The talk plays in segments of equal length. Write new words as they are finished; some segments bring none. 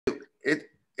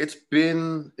it's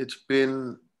been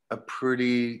a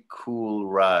pretty cool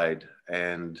ride,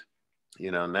 and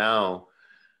now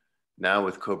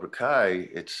with Cobra Kai,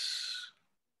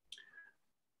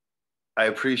 I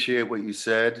appreciate what you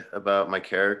said about my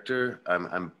character.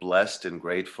 I'm blessed and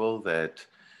grateful that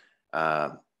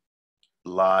uh,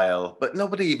 Lyle, but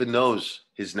nobody even knows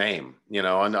his name.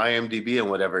 On IMDb and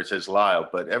whatever it says Lyle,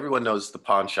 but everyone knows the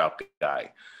Pawnshop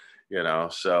Guy.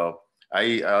 So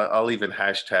I'll even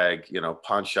hashtag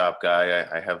Pawnshop Guy.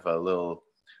 I have a little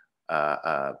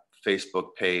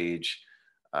Facebook page,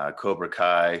 Cobra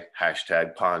Kai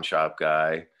hashtag Pawnshop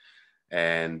Guy,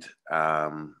 and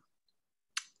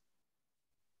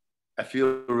I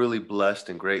feel really blessed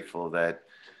and grateful that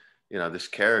this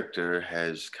character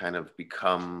has kind of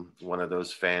become one of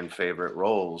those fan favorite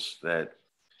roles that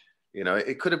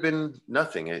it could have been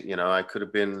nothing. I could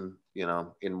have been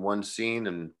in one scene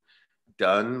and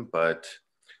done, but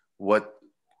what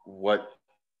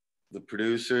the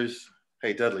producers,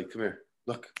 hey Dudley, come here,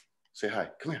 look, say hi,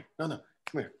 come here, no,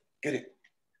 come here, get it.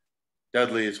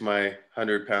 Dudley is my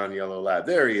 100-pound yellow lab.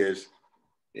 There he is.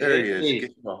 There he is.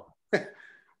 Get him all.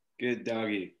 Good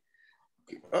doggy.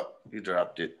 Oh, you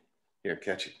dropped it. Here,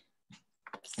 catch it.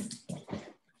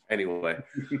 Anyway,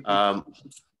 awesome.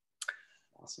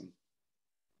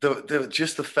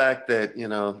 Just the fact that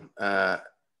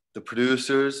the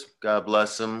producers, God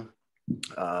bless them,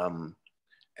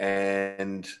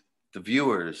 and the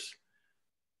viewers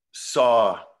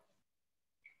saw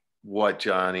what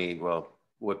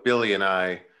Billy and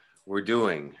I were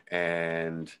doing,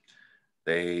 and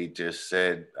they just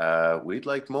said, we'd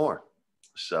like more.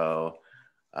 So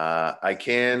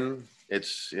there's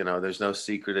no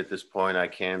secret at this point. I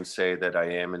can say that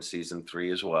I am in season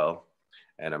 3 as well,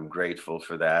 and I'm grateful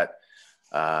for that.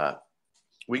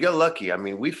 We got lucky. I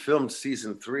mean, we filmed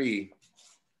season 3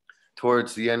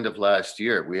 towards the end of last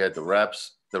year. We had the rep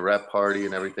party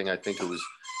and everything. I think it was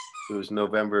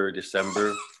November,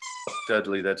 December.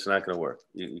 Dudley, that's not going to work.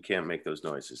 You can't make those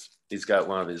noises. He's got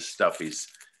one of his stuffies.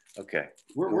 Okay.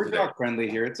 We're dog friendly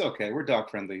here. It's okay. We're dog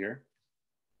friendly here.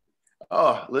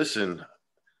 Oh, listen,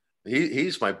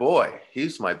 he's my boy.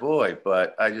 He's my boy,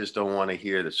 but I just don't want to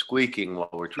hear the squeaking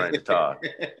while we're trying to talk.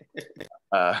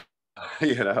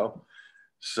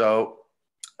 So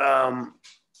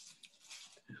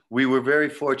we were very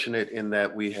fortunate in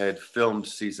that we had filmed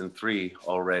season 3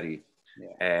 already,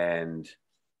 and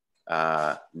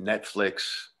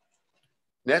Netflix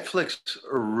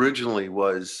originally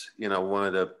was, one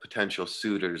of the potential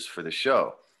suitors for the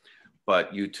show,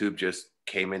 but YouTube just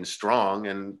came in strong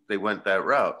and they went that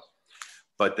route.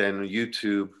 But then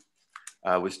YouTube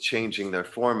was changing their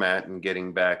format and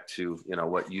getting back to,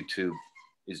 what YouTube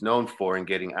is known for, and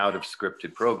getting out of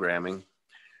scripted programming.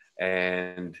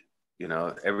 And,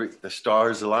 the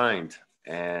stars aligned,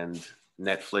 and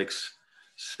Netflix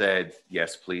said,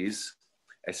 yes, please,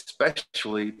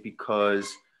 especially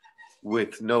because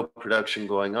with no production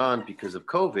going on because of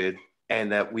COVID,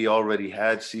 and that we already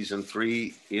had season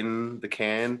 3 in the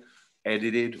can,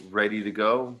 edited, ready to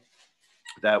go.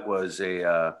 That was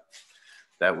a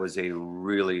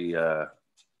really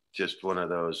just one of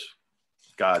those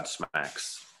God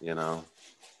smacks, Wow.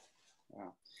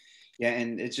 Yeah,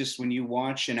 and it's just when you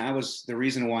watch, and the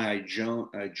reason why I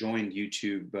joined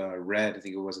YouTube Red, I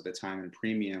think it was at the time, in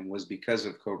Premium, was because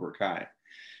of Cobra Kai.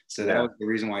 So that was the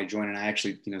reason why I joined, and I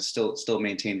actually, still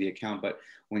maintain the account. But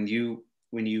when you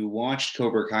watched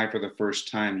Cobra Kai for the first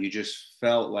time, you just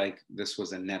felt like this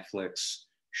was a Netflix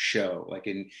show.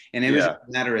 And it was just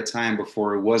a matter of time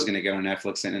before it was going to get on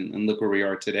Netflix, and look where we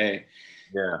are today.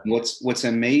 Yeah. What's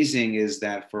amazing is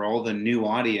that for all the new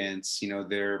audience,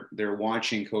 they're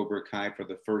watching Cobra Kai for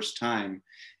the first time,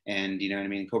 and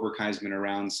Cobra Kai's been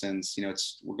around since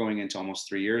we're going into almost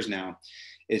 3 years now.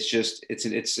 It's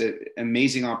an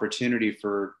amazing opportunity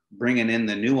for bringing in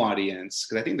the new audience,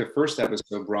 because I think the first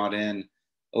episode brought in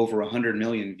over 100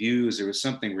 million views. It was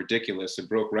something ridiculous. It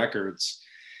broke records.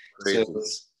 Crazy. So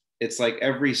it's like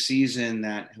every season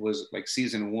that was like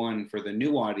season 1 for the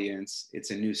new audience, it's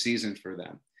a new season for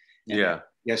them. And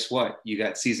guess what? You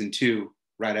got season 2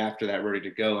 right after that, ready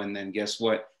to go. And then guess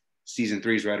what? Season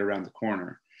 3 is right around the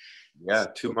corner. Yeah,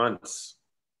 2 months.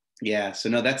 Yeah. So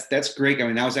no, that's great. I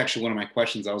mean, that was actually one of my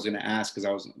questions I was going to ask,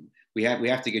 because we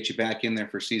have to get you back in there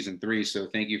for season 3. So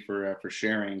thank you for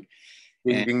sharing.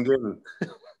 Yeah,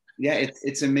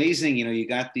 it's amazing. You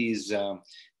got these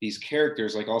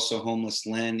characters, like also Homeless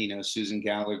Lynn, Susan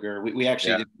Gallagher. We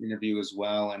actually did an interview as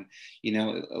well. And,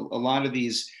 a lot of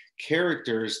these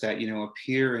characters that,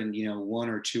 appear in, 1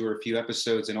 or 2 or a few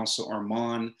episodes, and also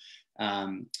Armand,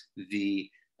 the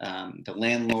the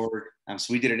landlord.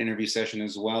 So we did an interview session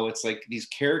as well. It's like these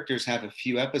characters have a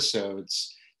few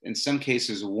episodes, in some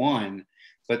cases one,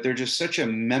 but they're just such a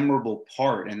memorable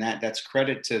part, and that's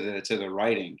credit to the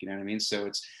writing. You know what I mean? So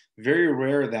it's very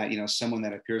rare that, you know, someone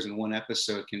that appears in one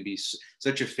episode can be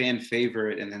such a fan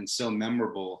favorite and then so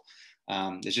memorable.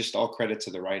 It's just all credit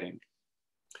to the writing.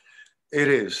 It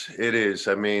is. It is.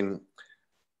 I mean,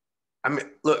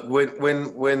 look,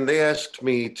 when they asked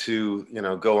me to, you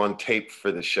know, go on tape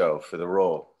for the show, for the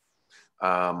role,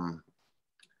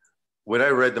 when I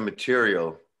read the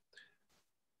material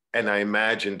and I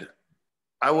imagined,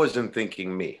 I wasn't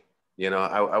thinking me, you know,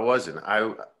 I wasn't.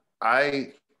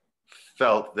 I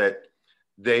felt that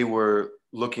they were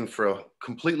looking for a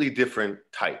completely different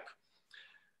type.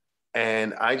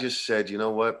 And I just said, you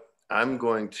know what, I'm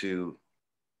going to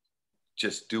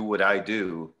just do what I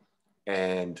do.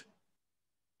 And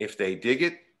if they dig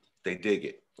it, they dig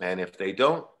it. And if they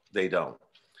don't, they don't.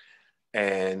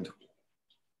 And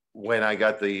when I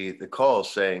got the call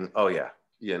saying, oh yeah,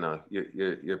 you know,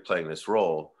 you're playing this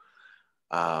role,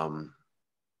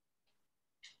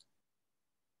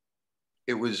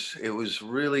 it was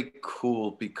really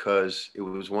cool, because it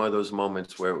was one of those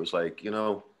moments where it was like, you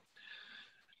know,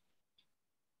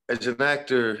 as an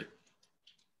actor,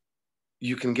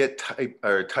 you can get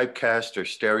typecast or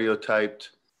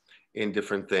stereotyped in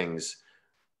different things.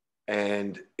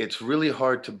 And it's really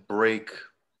hard to break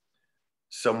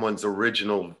someone's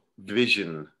original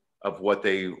vision of what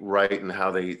they write and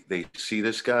how they see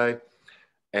this guy.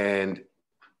 And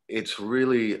it's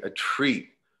really a treat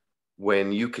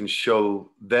when you can show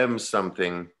them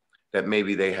something that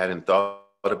maybe they hadn't thought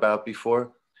about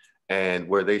before, and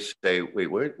where they say, wait,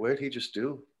 where did he just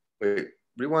do? Wait,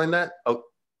 rewind that? Oh,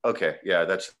 okay, yeah,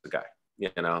 that's the guy,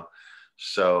 you know?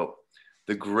 So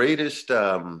the greatest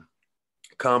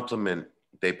compliment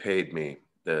they paid me,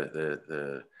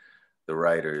 the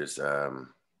writers,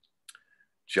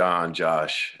 John,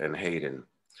 Josh, and Hayden,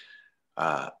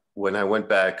 when I went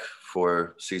back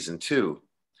for season 2,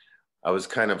 I was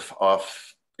kind of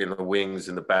off in the wings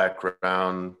in the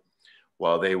background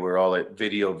while they were all at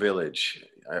Video Village.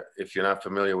 If you're not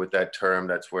familiar with that term,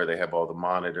 that's where they have all the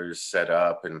monitors set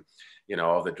up and, you know,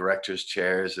 all the directors'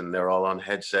 chairs, and they're all on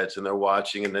headsets and they're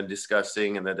watching and then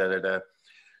discussing and da.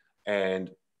 And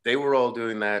they were all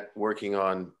doing that, working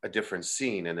on a different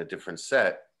scene and a different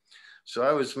set. So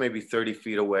I was maybe 30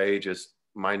 feet away, just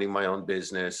minding my own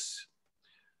business,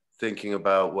 thinking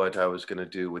about what I was going to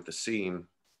do with the scene.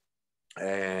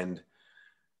 And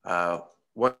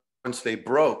once they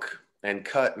broke and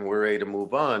cut and were ready to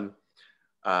move on,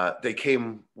 they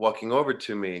came walking over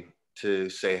to me to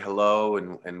say hello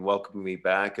and welcome me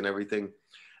back and everything.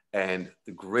 And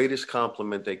the greatest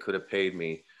compliment they could have paid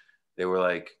me,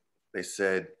 they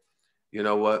said, you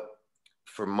know what,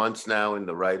 for months now in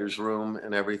the writer's room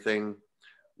and everything,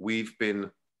 we've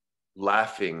been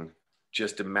laughing,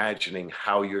 just imagining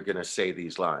how you're going to say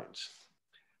these lines.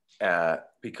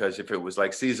 Because if it was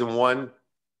like season 1,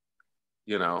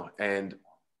 you know, and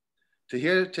to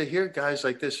hear guys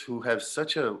like this who have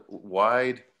such a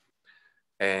wide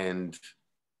and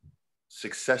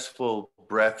successful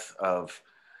breadth of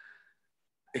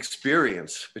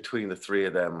experience between the three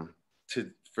of them,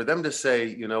 for them to say,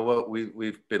 you know what,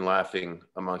 we've been laughing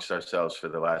amongst ourselves for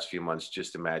the last few months,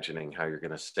 just imagining how you're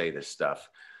going to say this stuff.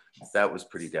 That was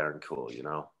pretty darn cool, you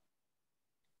know?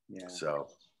 Yeah. So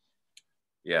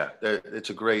yeah, it's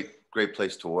a great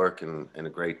place to work, and a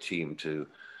great team to,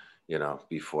 you know,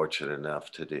 be fortunate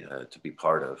enough to be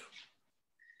part of.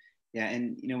 Yeah,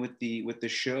 and you know, with the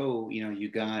show, you know, you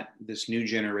got this new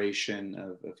generation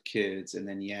of kids, and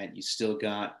then yet you still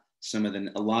got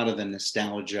a lot of the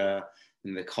nostalgia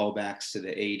and the callbacks to the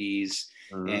 80s.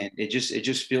 Mm-hmm. And it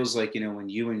just feels like, you know, when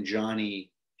you and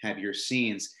Johnny have your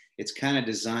scenes, it's kind of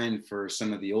designed for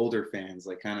some of the older fans,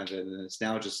 like kind of the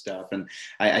nostalgia stuff. And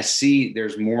I see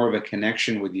there's more of a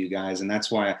connection with you guys. And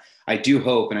that's why I do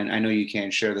hope, and I know you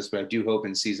can't share this, but I do hope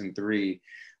in season 3,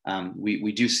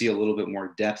 we do see a little bit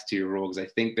more depth to your role. Because I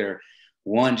think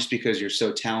just because you're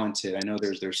so talented, I know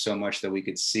there's so much that we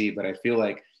could see, but I feel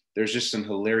like there's just some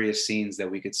hilarious scenes that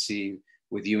we could see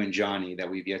with you and Johnny that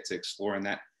we've yet to explore. And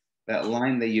that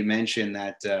line that you mentioned,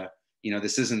 that, you know,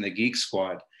 this isn't the Geek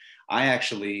Squad, I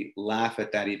actually laugh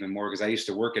at that even more, because I used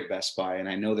to work at Best Buy and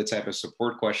I know the type of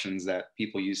support questions that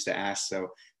people used to ask. So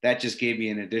that just gave me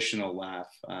an additional laugh.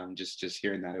 Just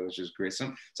hearing that, it was just great.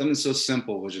 Something so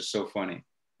simple was just so funny.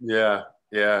 Yeah.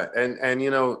 And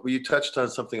you know, you touched on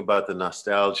something about the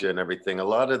nostalgia and everything. A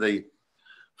lot of the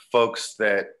folks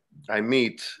that I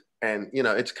meet, and you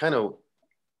know, it's kind of,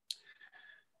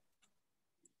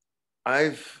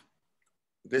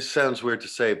 this sounds weird to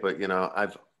say, but you know,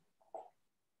 I've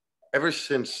ever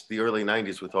since the early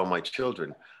 90s with All My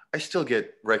Children, I still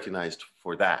get recognized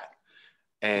for that.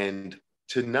 And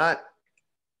to not,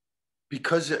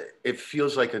 because it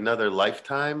feels like another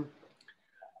lifetime,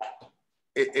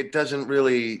 it doesn't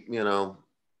really,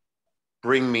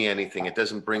 bring me anything. It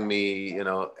doesn't bring me,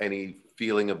 any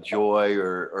feeling of joy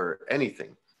or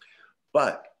anything.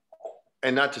 But,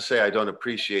 and not to say I don't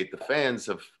appreciate the fans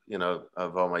of,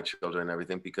 of All My Children and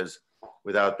everything, because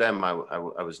without them, I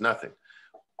was nothing.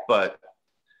 But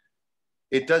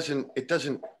it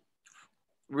doesn't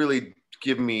really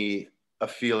give me a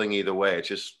feeling either way. It's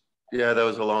just, yeah, that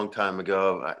was a long time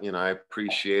ago. I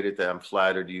appreciate it, that I'm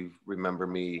flattered you remember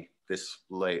me this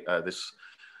late,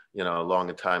 long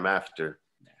a time after.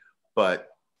 But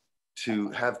to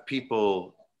have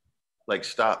people like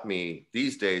stop me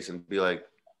these days and be like,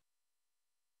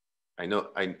 I know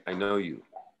you.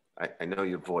 I know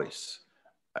your voice.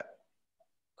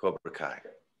 Cobra Kai.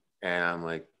 And I'm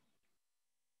like,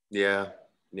 yeah.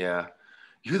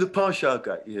 You're the Pawnshop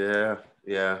Guy. Yeah.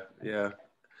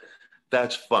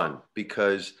 That's fun,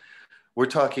 because we're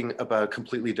talking about a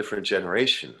completely different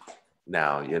generation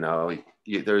now.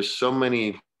 There's so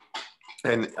many,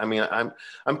 and I mean,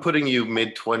 I'm putting you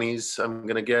mid-20s. I'm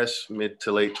gonna guess mid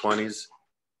to late 20s.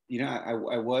 I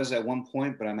was at one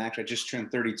point, but I just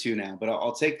turned 32 now. But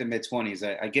I'll take the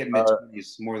mid-20s. I get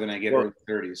mid-20s more than I get early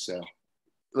 30s. So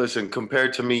listen,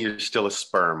 compared to me, you're still a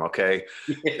sperm. Okay.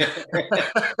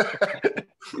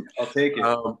 I'll take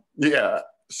it. Yeah.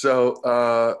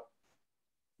 So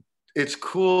it's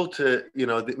cool to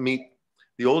meet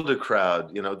the older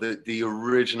crowd. The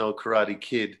original Karate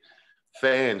Kid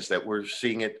fans that were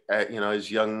seeing it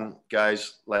as young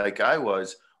guys like I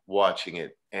was watching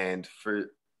it. And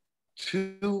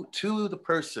to the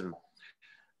person,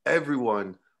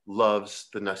 everyone loves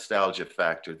the nostalgia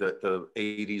factor, the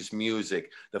 80s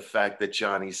music, the fact that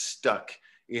Johnny's stuck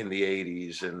in the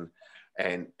 80s,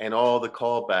 and all the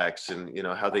callbacks, and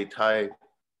how they tie.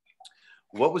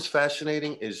 What was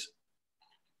fascinating is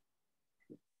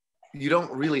you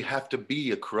don't really have to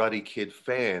be a Karate Kid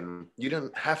fan. You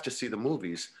don't have to see the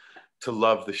movies to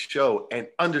love the show and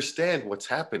understand what's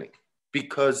happening,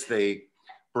 because they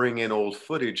bring in old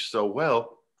footage so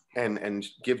well and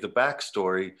give the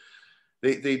backstory.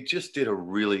 They just did a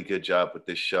really good job with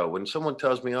this show. When someone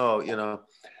tells me, oh,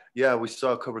 yeah, we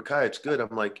saw Cobra Kai, it's good,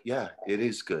 I'm like, yeah, it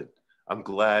is good. I'm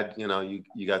glad,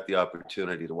 you got the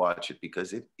opportunity to watch it,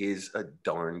 because it is a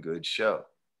darn good show.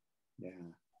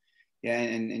 Yeah,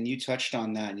 and you touched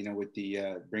on that, with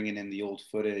the bringing in the old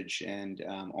footage, and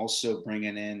also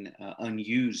bringing in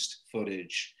unused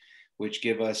footage, which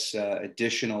give us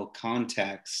additional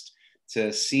context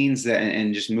to scenes that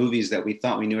and just movies that we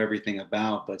thought we knew everything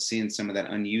about, but seeing some of that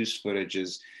unused footage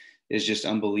is just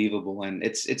unbelievable. And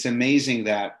it's amazing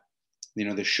that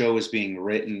the show is being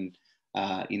written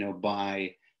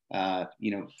by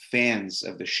fans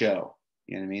of the show.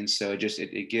 You know what I mean? So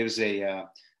it gives a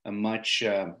much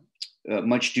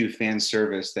due fan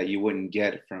service that you wouldn't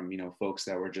get from folks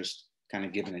that were just kind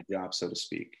of given a job, so to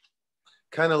speak.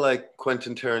 Kind of like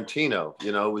Quentin Tarantino,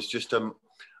 was just a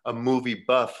movie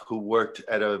buff who worked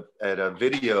at a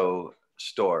video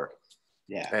store,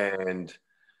 and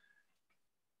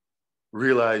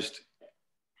realized,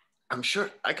 I'm sure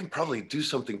I can probably do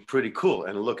something pretty cool.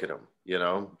 And look at him,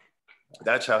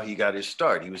 that's how he got his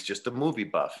start. He was just a movie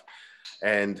buff.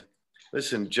 And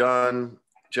listen,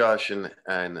 Josh and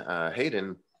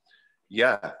Hayden,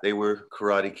 yeah, they were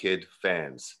Karate Kid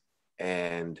fans.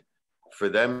 And for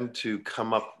them to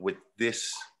come up with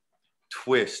this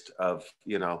twist of,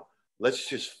 let's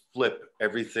just flip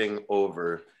everything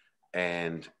over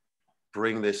and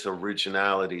bring this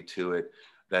originality to it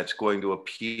that's going to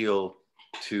appeal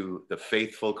to the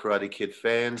faithful Karate Kid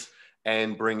fans,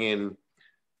 and bring in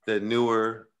the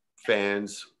newer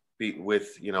fans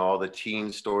with, all the teen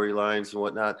storylines and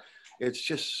whatnot. It's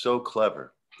just so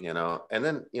clever, and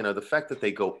then, the fact that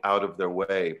they go out of their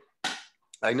way.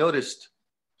 I noticed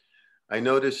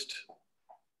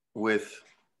with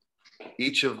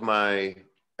each of my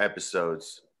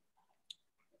episodes,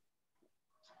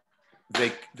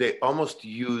 they almost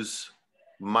use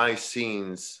my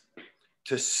scenes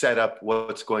to set up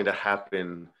what's going to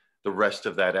happen the rest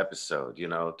of that episode,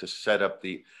 to set up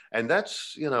and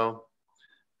that's,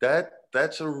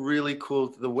 that's a really cool,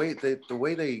 the way they,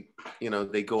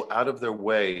 they go out of their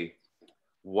way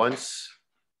once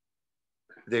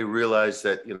they realize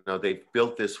that, they've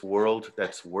built this world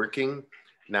that's working.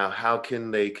 Now, how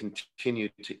can they continue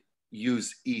to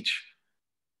use each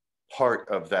part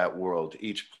of that world,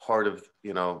 each part of,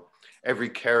 every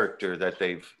character that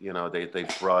they've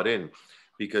brought in?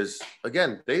 Because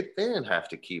again, they didn't have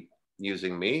to keep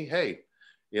using me. Hey,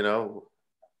 you know,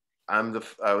 I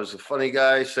was a funny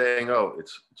guy saying, oh,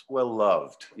 it's well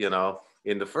loved, you know,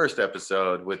 in the first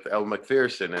episode with Elle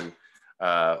McPherson and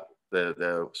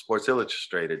the Sports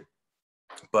Illustrated.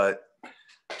 But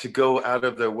to go out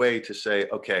of their way to say,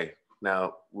 okay,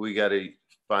 now we got to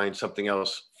find something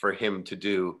else for him to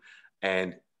do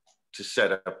and to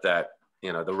set up that,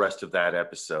 you know, the rest of that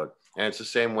episode. And it's the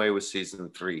same way with season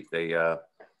 3.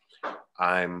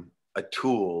 I'm a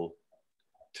tool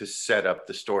to set up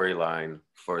the storyline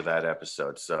for that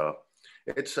episode. So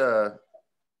it's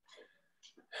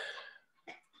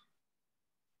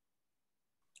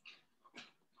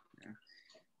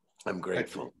I'm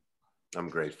grateful. I'm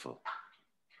grateful.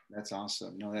 That's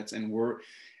awesome. No, and we're,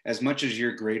 as much as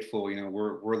you're grateful, you know,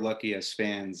 we're lucky as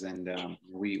fans, and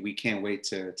we can't wait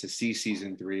to see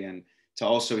season 3 and to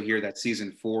also hear that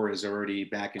season 4 is already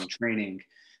back in training.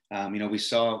 You know, we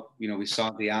saw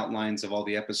the outlines of all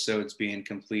the episodes being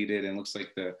completed, and looks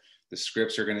like the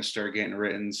scripts are going to start getting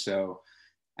written. So,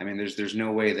 I mean, there's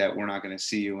no way that we're not going to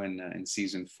see you in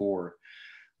season 4.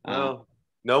 Well,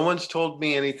 no one's told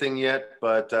me anything yet,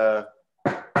 but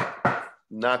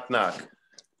knock knock.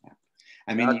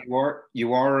 I mean,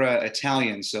 you are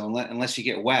Italian, so unless you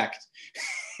get whacked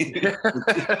in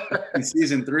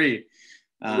season 3.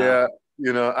 Yeah,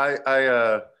 you know,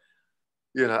 I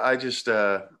just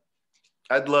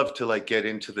I'd love to like get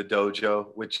into the dojo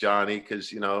with Johnny,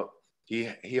 because, you know,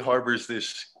 he harbors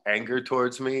this anger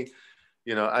towards me.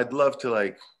 You know, I'd love to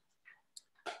like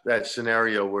that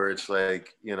scenario where it's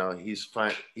like, you know, he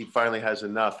finally has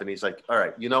enough and he's like, all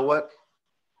right, you know what?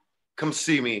 Come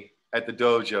see me at the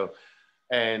dojo.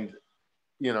 And,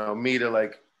 you know, me to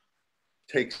like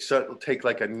take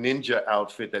like a ninja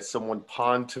outfit that someone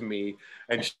pawned to me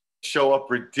and show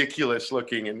up ridiculous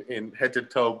looking in head to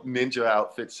toe ninja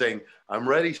outfit saying, I'm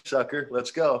ready, sucker,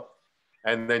 let's go.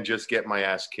 And then just get my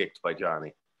ass kicked by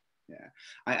Johnny. Yeah,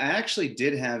 I actually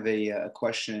did have a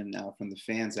question from the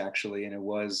fans, actually, and it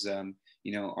was,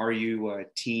 you know, are you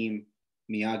Team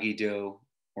Miyagi Do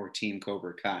or Team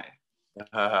Cobra Kai? What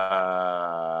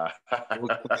was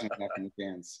the question from the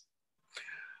fans?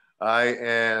 I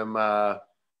am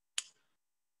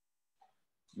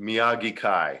Miyagi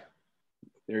Kai.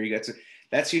 There you go.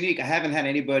 That's unique. I haven't had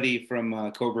anybody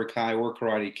from Cobra Kai or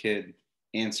Karate Kid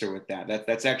answer with that.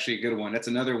 That's actually a good one. That's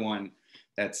another one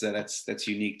that's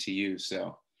unique to you.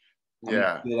 So I'm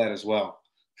gonna feel that as well.